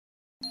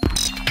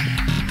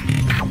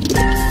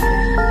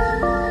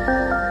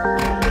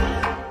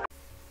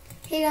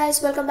guys,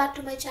 welcome back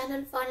to my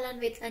channel Fun Learn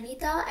with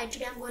Anita, and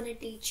today I'm going to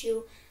teach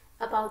you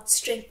about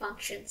string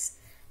functions.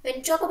 When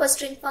you talk about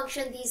string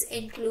function, these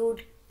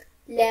include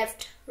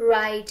left,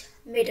 right,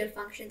 middle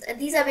functions, and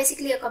these are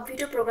basically a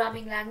computer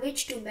programming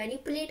language to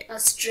manipulate a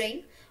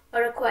string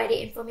or a query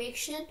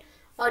information,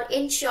 or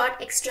in short,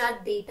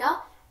 extract data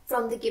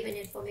from the given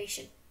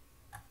information.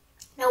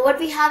 Now what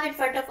we have in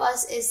front of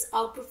us is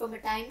output from a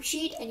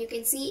timesheet, and you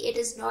can see it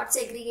is not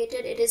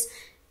segregated. It is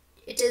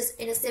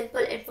in a simple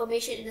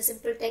information in a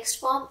simple text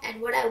form,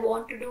 and what I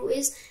want to do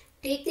is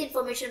take the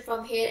information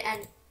from here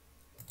and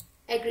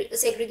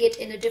segregate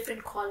in a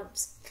different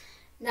columns.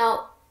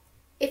 Now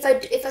if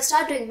I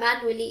start doing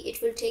manually,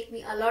 it will take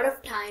me a lot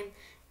of time.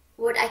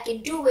 What I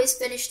can do is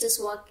finish this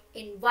work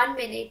in 1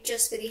 minute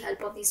just with the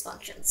help of these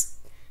functions.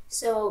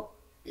 So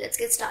let's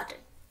get started.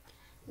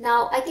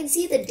 Now I can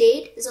see the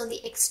date is on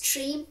the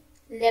extreme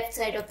left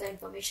side of the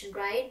information,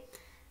 right?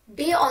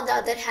 Day on the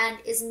other hand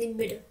is in the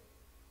middle,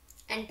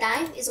 and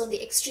time is on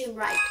the extreme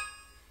right.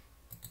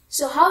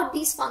 So how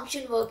these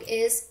functions work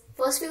is,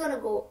 first we're going to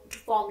go to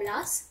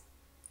formulas,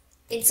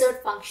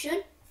 insert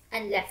function,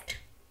 and left,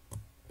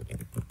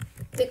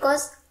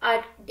 because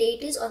our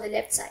date is on the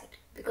left side.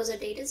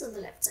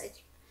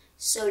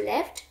 So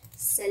left,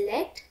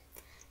 select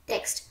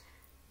text.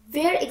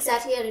 Where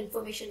exactly our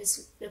information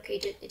is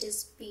located? It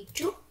is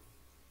B2.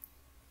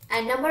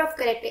 And number of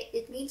characters,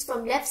 it means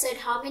from left side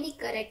how many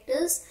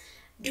characters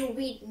do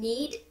we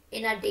need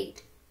in our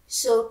date.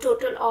 So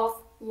total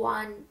of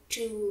 1,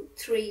 2,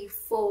 3,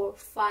 4,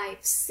 5,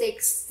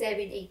 6,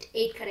 7,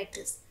 8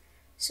 characters.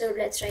 So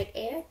let's write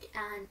 8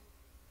 and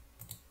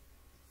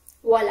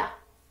voila.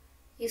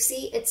 You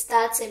see, it's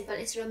that simple.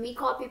 Instead of me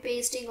copy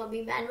pasting or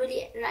me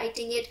manually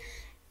writing it,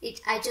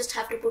 I just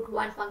have to put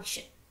one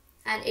function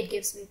and it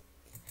gives me.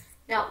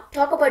 Now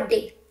talk about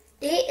day.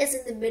 Day is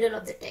in the middle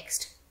of the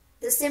text.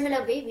 The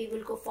similar way we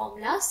will go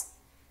formulas,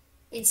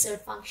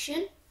 insert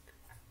function,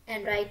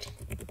 and write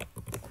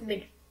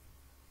middle.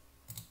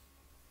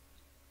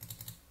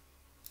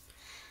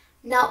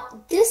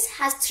 Now this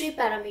has 3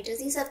 parameters.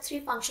 These are 3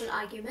 functional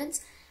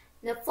arguments.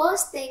 The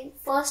first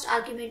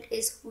argument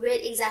is where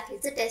exactly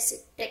is the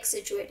text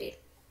situated,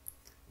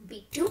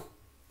 B2.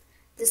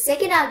 The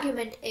second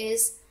argument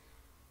is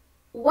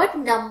what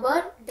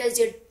number does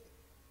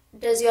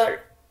your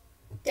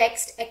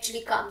text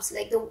actually comes,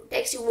 like the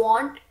text you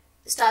want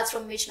starts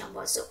from which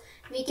number. So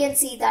we can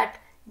see that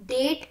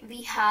date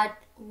we had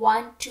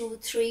 1, 2,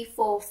 3,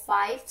 4,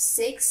 5,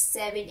 6,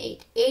 7,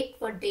 8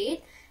 for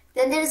date.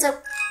 Then there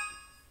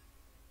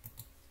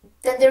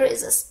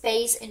is a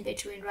space in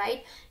between,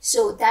 right?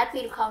 So that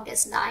will count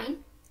as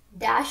 9,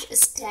 dash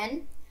is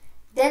 10,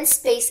 then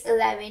space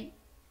 11,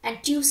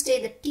 and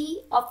Tuesday, the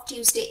T of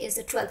Tuesday is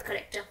the 12th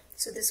character.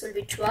 So this will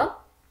be 12.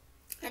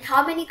 And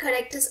how many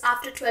characters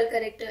after 12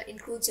 character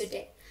includes your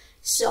day?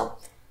 So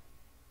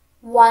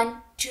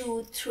 1,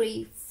 2,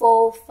 3,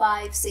 4,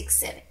 5, 6,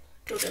 7,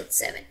 total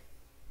 7.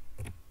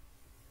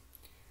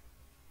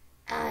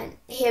 And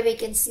here we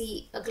can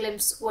see a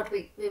glimpse what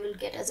we will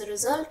get as a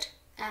result,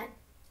 and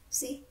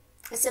see,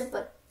 it's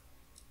simple.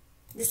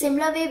 The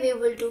similar way we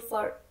will do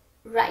for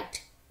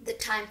right, the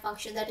time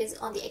function that is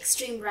on the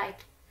extreme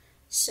right.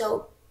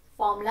 So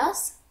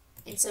formulas,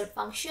 insert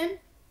function,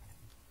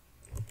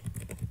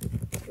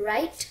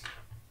 right.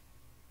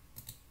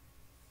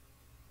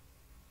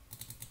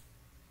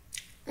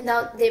 And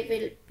now there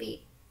will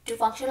be 2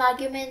 functional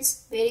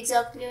arguments. Where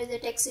exactly is the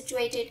text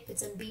situated?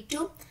 It's in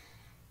B2.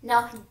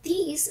 Now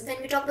these,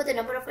 when we talk about the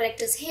number of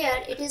characters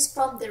here, it is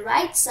from the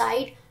right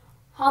side.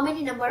 How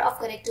many number of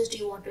characters do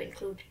you want to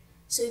include?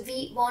 So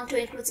we want to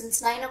include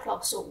since 9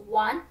 o'clock. So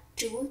 1,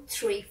 2,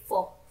 3,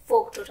 4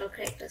 total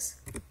characters.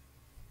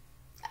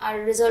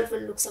 Our result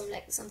will look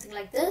something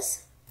like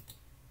this.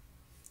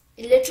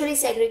 It literally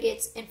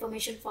segregates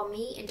information for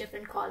me in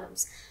different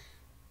columns.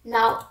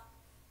 Now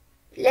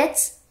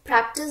let's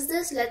practice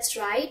this. Let's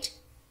write,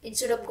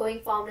 instead of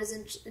going formulas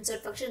and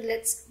insert function,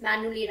 let's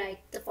manually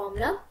write the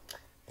formula.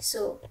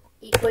 So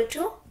equal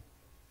to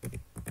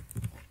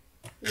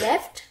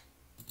left,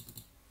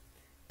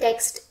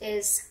 text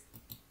is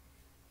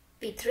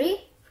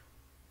P3,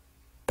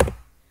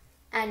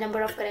 and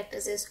number of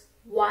characters is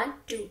 1,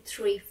 2,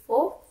 3,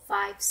 4,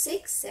 5,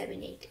 6,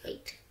 7,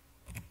 8.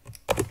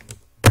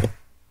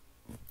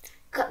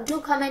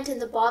 Do comment in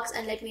the box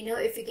and let me know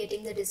if you're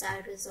getting the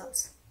desired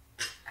results.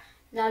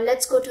 Now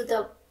let's go to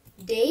the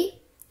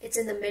day. It's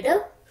in the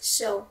middle,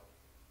 so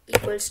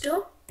equals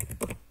to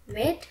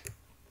mid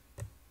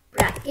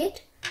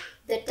bracket.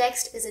 The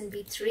text is in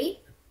B3,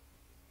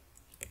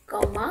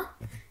 comma.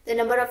 The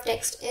number of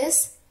text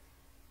is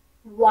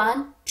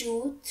 1,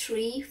 2,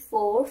 3,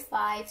 4,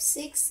 5,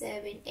 6,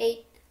 7,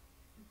 8,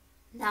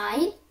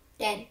 9,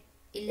 10,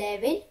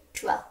 11,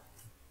 12.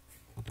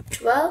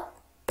 12,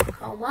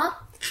 comma.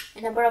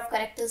 The number of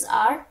characters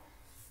are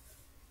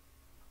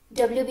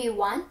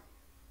WB1,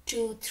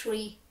 2,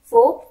 3,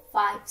 4,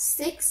 5,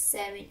 6,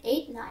 7,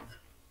 8, 9.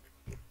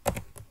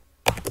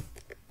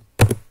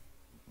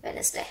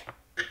 Wednesday.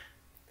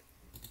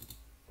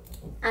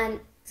 And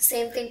the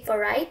same thing for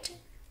right.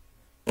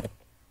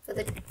 For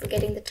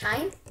getting the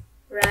time,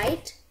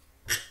 right?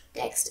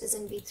 Text is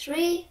in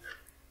B3.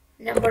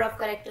 Number of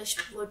characters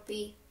would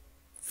be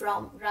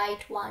from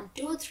right 1,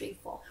 2, 3,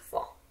 4,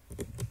 4.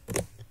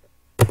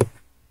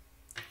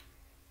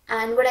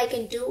 And what I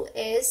can do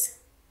is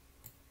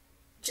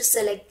just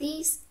select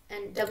these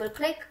and double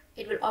click.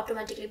 It will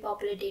automatically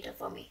populate data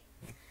for me.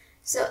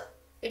 So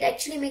it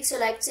actually makes your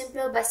life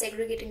simpler by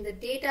segregating the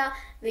data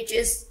which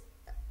is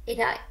in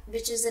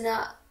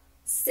a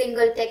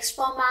single text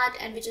format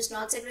and which is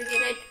not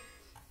segregated.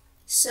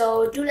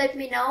 So do let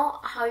me know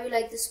how you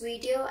like this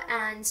video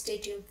and stay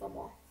tuned for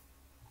more.